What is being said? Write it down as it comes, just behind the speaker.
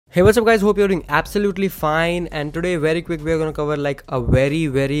Hey, what's up guys? Hope you're doing absolutely fine. And today, very quick, we're gonna cover like a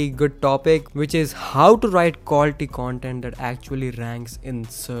very good topic, which is how to write quality content that actually ranks in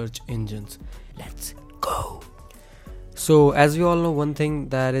search engines. Let's go. So as we all know, one thing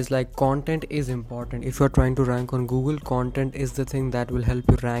that is like content is important. If you're trying to rank on Google, content is the thing that will help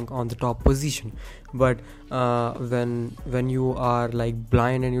you rank on the top position. But when you are like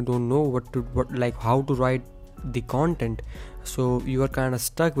blind and you don't know how to write the content, so you are kind of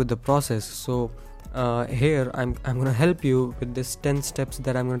stuck with the process. So here I'm gonna help you with this 10 steps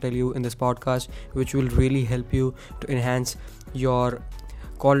that I'm gonna tell you in this podcast, which will really help you to enhance your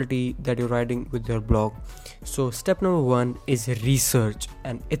quality that you're writing with your blog. So step number 1 is research,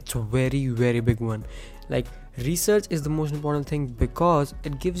 and it's a very big one. Like, research is the most important thing because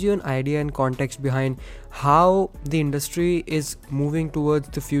it gives you an idea and context behind how the industry is moving towards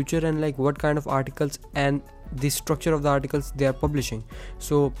the future, and like what kind of articles and the structure of the articles they are publishing.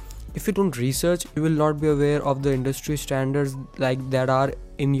 So if you don't research, you will not be aware of the industry standards like that are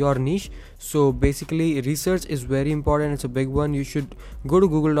in your niche. So basically research is very important. It's a big one. You should go to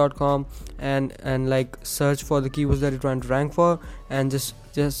google.com and like search for the keywords that you're trying to rank for, and just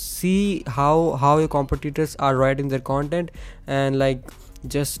see how your competitors are writing their content, and like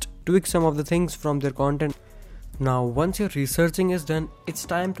just tweak some of the things from their content. Now once your researching is done, it's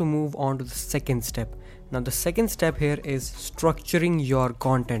time to move on to the second step. Now the second step here is structuring your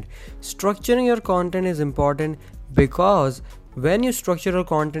content. Structuring your content is important because when you structure your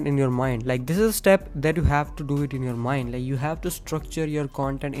content in your mind, like this is a step that you have to do it in your mind. Like you have to structure your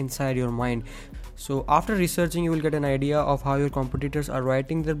content inside your mind. So after researching, you will get an idea of how your competitors are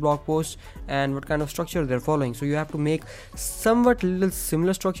writing their blog posts and what kind of structure they're following. So you have to make somewhat little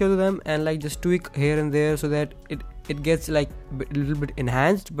similar structure to them, and like just tweak here and there so that it gets like a little bit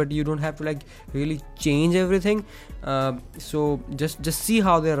enhanced, but you don't have to like really change everything. So just see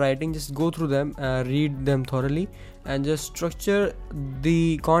how they're writing, just go through them, read them thoroughly, and just structure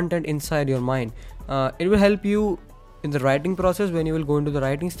the content inside your mind. It will help you in the writing process. When you will go into the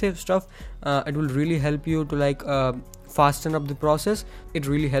writing stuff, it will really help you to like fasten up the process. It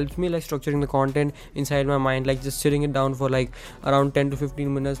really helps me like structuring the content inside my mind, like just sitting it down for like around 10 to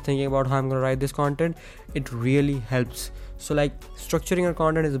 15 minutes thinking about how I'm gonna write this content. It really helps. So like structuring your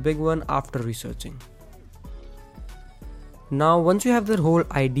content is a big one after researching. Now once you have the whole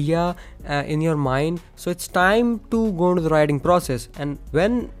idea in your mind, so it's time to go into the writing process. And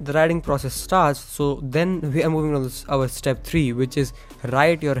when the writing process starts, so then we are moving on to our step 3, which is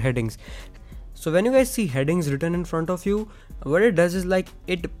write your headings. So when you guys see headings written in front of you, what it does is like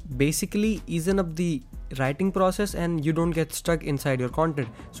it basically eases up the writing process and you don't get stuck inside your content.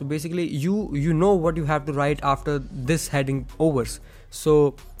 So basically you know what you have to write after this heading overs.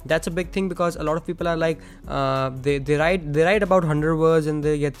 So that's a big thing, because a lot of people are like they write about 100 words and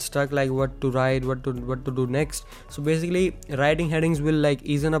they get stuck like what to write, what to do next. So basically writing headings will like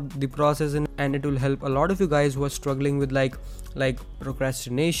ease up the process, and it will help a lot of you guys who are struggling with like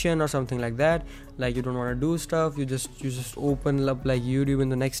procrastination or something like that. Like you don't want to do stuff, you just open up like YouTube in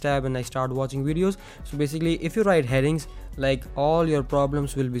the next tab and like start watching videos. So basically if you write headings, like all your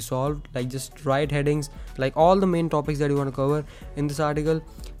problems will be solved. Like just write headings, like all the main topics that you want to cover in this article,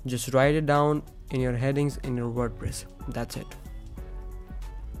 just write it down in your headings in your WordPress. That's it.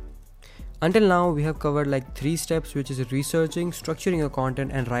 Until now we have covered like 3 steps, which is researching, structuring your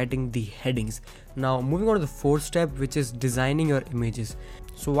content, and writing the headings. Now moving on to the 4th step, which is designing your images.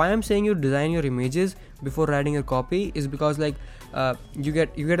 So why I'm saying you design your images before writing your copy is because like you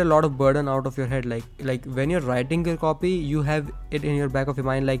get a lot of burden out of your head. Like when you're writing your copy, you have it in your back of your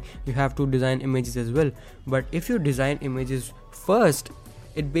mind like you have to design images as well. But if you design images first,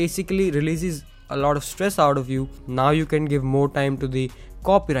 it basically releases a lot of stress out of you. Now you can give more time to the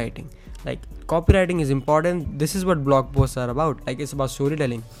copywriting. Like copywriting is important. This is what blog posts are about. Like it's about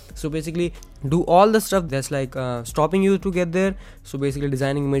storytelling. So basically do all the stuff that's like stopping you to get there. So basically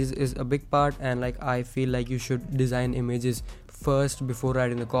designing images is a big part, and like I feel like you should design images first before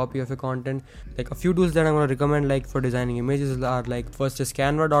writing the copy of your content. Like a few tools that I'm going to recommend like for designing images are like, first is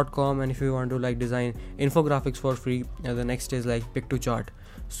canva.com, and if you want to like design infographics for free, the next is like Pic2Chart.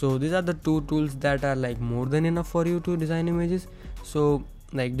 So these are the 2 tools that are like more than enough for you to design images. So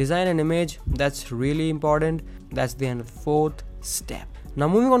like design an image, that's really important. That's the end of the 4th step. Now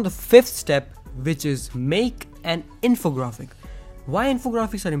moving on to the 5th step, which is make an infographic. Why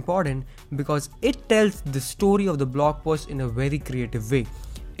infographics are important? Because it tells the story of the blog post in a very creative way.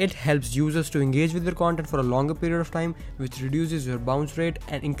 it helps users to engage with your content for a longer period of time, which reduces your bounce rate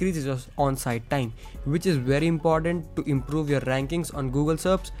and increases your on-site time, which is very important to improve your rankings on Google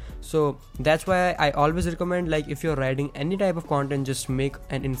search. So that's why I always recommend, like, if you're writing any type of content, just make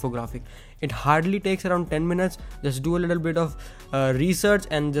an infographic. It hardly takes around 10 minutes. Just do a little bit of research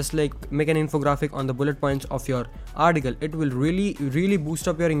and just like make an infographic on the bullet points of your article. It will really boost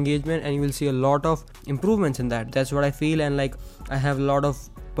up your engagement, and you will see a lot of improvements in that. That's what I feel. And like, I have a lot of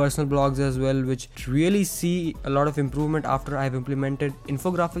personal blogs as well, which really see a lot of improvement after I've implemented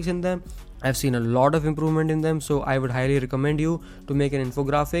infographics in them. I've seen a lot of improvement in them, so I would highly recommend you to make an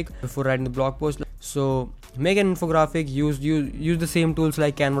infographic before writing the blog post. So make an infographic, use the same tools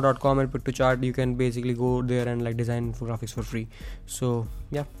like canva.com and Piktochart. You can basically go there and like design infographics for free. So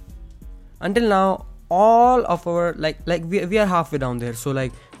yeah, until now all of our like we are halfway down there. So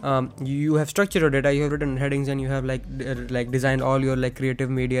like you have structured your data, you have written headings, and you have like designed all your like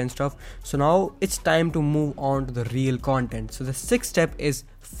creative media and stuff. So now it's time to move on to the real content. So the sixth step is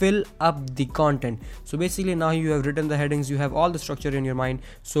fill up the content. So basically now you have written the headings, you have all the structure in your mind.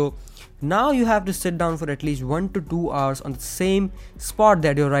 So now you have to sit down for at least 1 to 2 hours on the same spot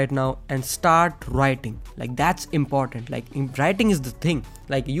that you're right now and start writing. Like, that's important. Like, writing is the thing.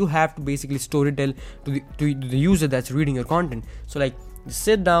 Like, you have to basically storytell to the user that's reading your content. So like,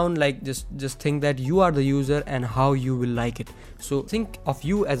 sit down, like just think that you are the user and how you will like it. So think of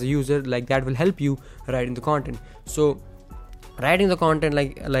you as a user, like that will help you writing the content. So writing the content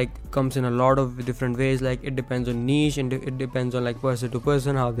like comes in a lot of different ways. Like, it depends on niche, and it depends on like person to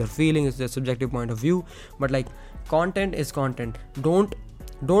person how they're feeling. It's their subjective point of view, but like, content is content. Don't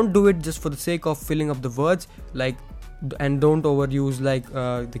do it just for the sake of filling up the words, like, and don't overuse like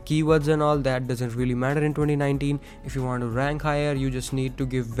the keywords and all. That doesn't really matter in 2019. If you want to rank higher, you just need to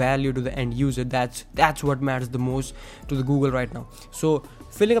give value to the end user. That's what matters the most to the Google right now. So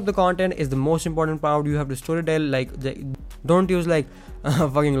filling up the content is the most important part. You have to storytell. Like, don't use like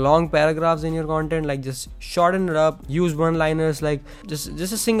fucking long paragraphs in your content. Like, just shorten it up, use one liners, like just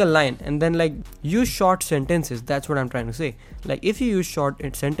a single line, and then like use short sentences. That's what I'm trying to say. Like, if you use short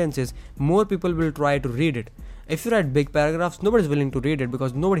sentences, more people will try to read it. If you write big paragraphs, nobody's willing to read it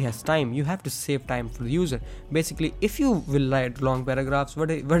because nobody has time. You have to save time for the user. Basically, if you will write long paragraphs, what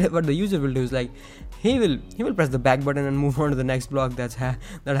the user will do is like, he will press the back button and move on to the next blog that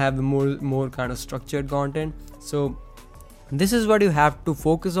have the more kind of structured content. So this is what you have to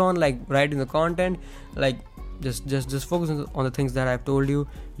focus on, like writing the content. Like, just focus on the things that I've told you.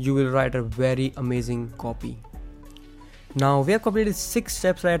 You will write a very amazing copy. Now we have completed 6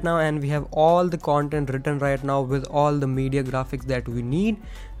 steps right now, and we have all the content written right now with all the media graphics that we need.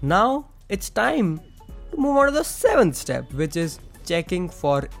 Now it's time to move on to the 7th step, which is checking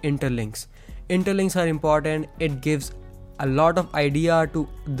for interlinks. Interlinks are important. It gives a lot of idea to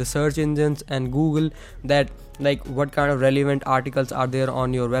the search engines and Google that like what kind of relevant articles are there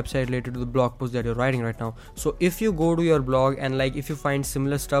on your website related to the blog post that you're writing right now. So if you go to your blog and like if you find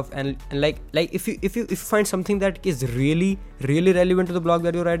similar stuff and like if you find something that is really relevant to the blog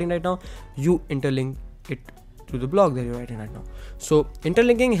that you're writing right now, you interlink it to the blog that you're writing right now. So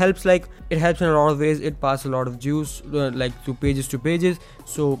interlinking helps, like it helps in a lot of ways. It passes a lot of juice like to pages.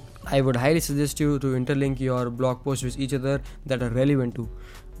 So I would highly suggest you to interlink your blog posts with each other that are relevant to.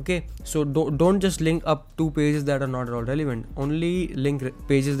 Okay, so don't just link up 2 pages that are not at all relevant. Only link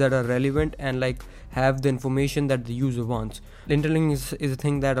pages that are relevant and like have the information that the user wants. Interlinking is a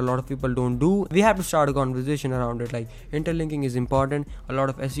thing that a lot of people don't do. We have to start a conversation around it. Like, interlinking is important. A lot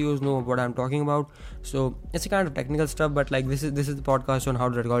of SEOs know what I'm talking about. So it's a kind of technical stuff, but like this is the podcast on how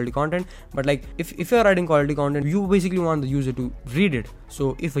to write quality content. But like if you're writing quality content, you basically want the user to read it.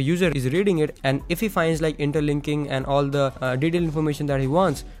 So if a user is reading it and if he finds like interlinking and all the detailed information that he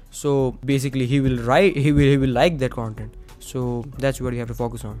wants, so basically he will like that content. So that's what you have to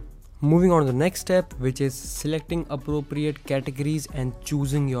focus on. Moving on to the next step, which is selecting appropriate categories and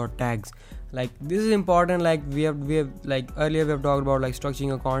choosing your tags. Like, this is important. Like we have like earlier we have talked about like structuring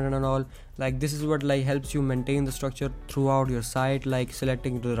your content and all. Like, this is what like helps you maintain the structure throughout your site, like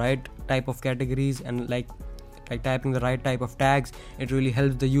selecting the right type of categories and like typing the right type of tags. It really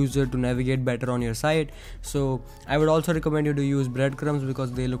helps the user to navigate better on your site. So I would also recommend you to use breadcrumbs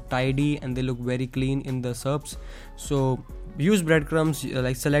because they look tidy and they look very clean in the SERPs. So use breadcrumbs,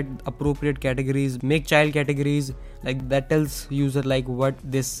 like select appropriate categories, make child categories, like that tells user like what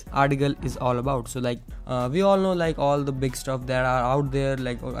this article is all about. So like we all know like all the big stuff that are out there,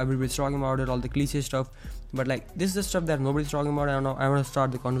 like everybody's talking about it, all the cliche stuff, but like this is the stuff that nobody's talking about. I want to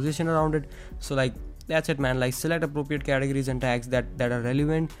start the conversation around it. So like that's it, man. Like, select appropriate categories and tags that are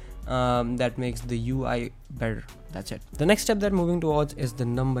relevant. that makes the UI better. That's it. The next step that moving towards is the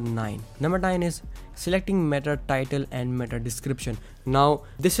number 9. Number 9 is selecting meta title and meta description. Now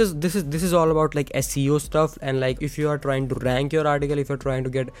this is all about like SEO stuff, and like if you are trying to rank your article, if you're trying to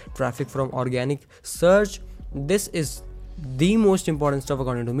get traffic from organic search, this is the most important stuff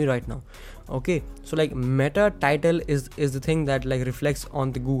according to me right now. Okay, so like meta title is the thing that like reflects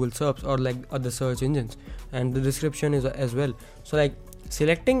on the Google SERPs or like other search engines, and the description is as well. So like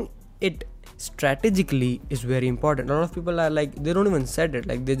selecting it strategically is very important. A lot of people are like, they don't even set it,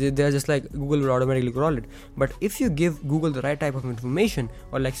 like they're just like Google will automatically crawl it. But if you give Google the right type of information,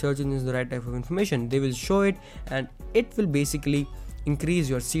 or like search engines the right type of information, they will show it, and it will basically increase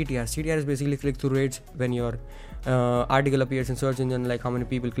your CTR. CTR is basically click-through rates when your article appears in search engine, like how many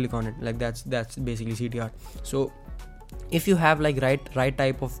people click on it, like that's basically CTR. So if you have like right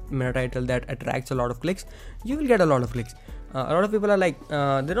type of meta title that attracts a lot of clicks, you will get a lot of clicks. A lot of people are like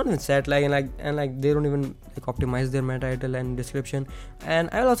they don't even set like and they don't even like optimize their meta title and description. And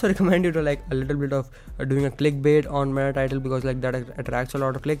I will also recommend you to like a little bit of doing a clickbait on meta title, because like that attracts a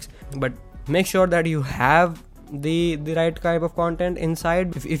lot of clicks. But make sure that you have the right type of content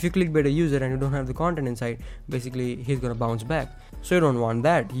inside. If you clickbait a user and you don't have the content inside, basically he's gonna bounce back. So you don't want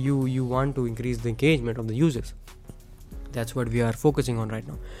that. You want to increase the engagement of the users. That's what we are focusing on right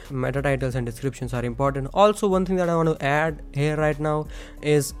now. Meta titles and descriptions are important. Also, one thing that I want to add here right now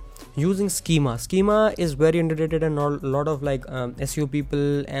is using schema. Schema is very underrated, and a lot of like SEO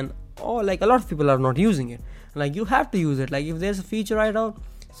people and like a lot of people are not using it. Like you have to use it. Like if there's a feature right out,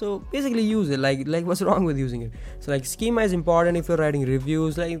 so basically use it. Like what's wrong with using it? So like schema is important if you're writing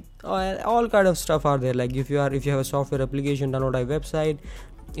reviews. Like all kind of stuff are there. Like if you have a software application, download a website.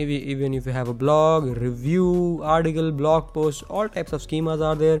 Even if you have a blog, review, article, blog post, all types of schemas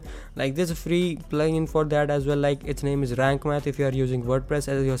are there. Like there's a free plugin for that as well. Like its name is Rank Math if you are using WordPress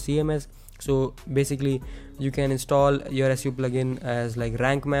as your CMS. So basically you can install your SEO plugin as like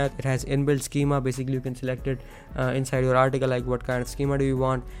Rank Math. It has inbuilt schema. Basically you can select it inside your article, like what kind of schema do you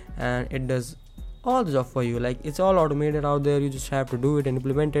want, and it does all the stuff for you. Like it's all automated out there. You just have to do it and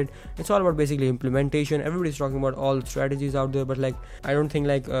implement it. It's all about basically implementation. Everybody's talking about all the strategies out there, but like I don't think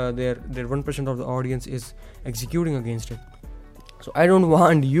like their 1% of the audience is executing against it. So I don't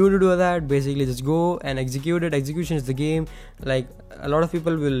want you to do that. Basically just go and execute it. Execution is the game. Like a lot of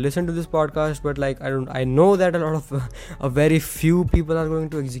people will listen to this podcast, but like I know that a lot of a very few people are going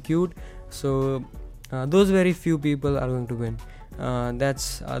to execute. So those very few people are going to win.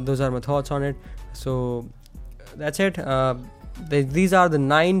 Those are my thoughts on it. So that's it. These are the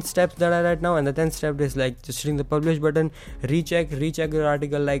 9 steps that are right now, and the 10th step is like just hitting the publish button, recheck your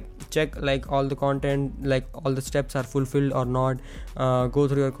article, like check like all the content, like all the steps are fulfilled or not. Go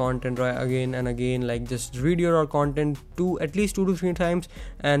through your content right again and again, like just read your content at least 2 to 3 times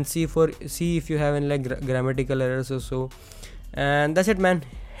and see if you have any like grammatical errors or so. And that's it, man.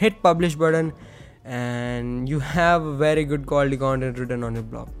 Hit publish button and you have very good quality content written on your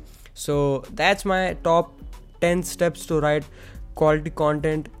blog. So that's my top 10 steps to write quality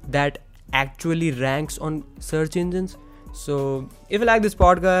content that actually ranks on search engines. So if you like this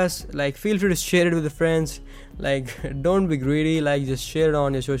podcast, like feel free to share it with your friends. Like don't be greedy, like just share it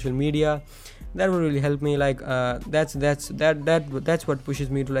on your social media. That would really help me. Like that's what pushes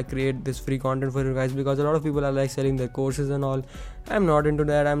me to like create this free content for you guys, because a lot of people are like selling their courses and all. I'm not into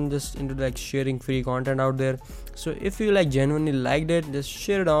that. I'm just into like sharing free content out there. So if you like genuinely liked it, just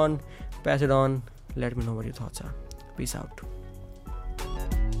share it on, pass it on, let me know what your thoughts are. Peace out.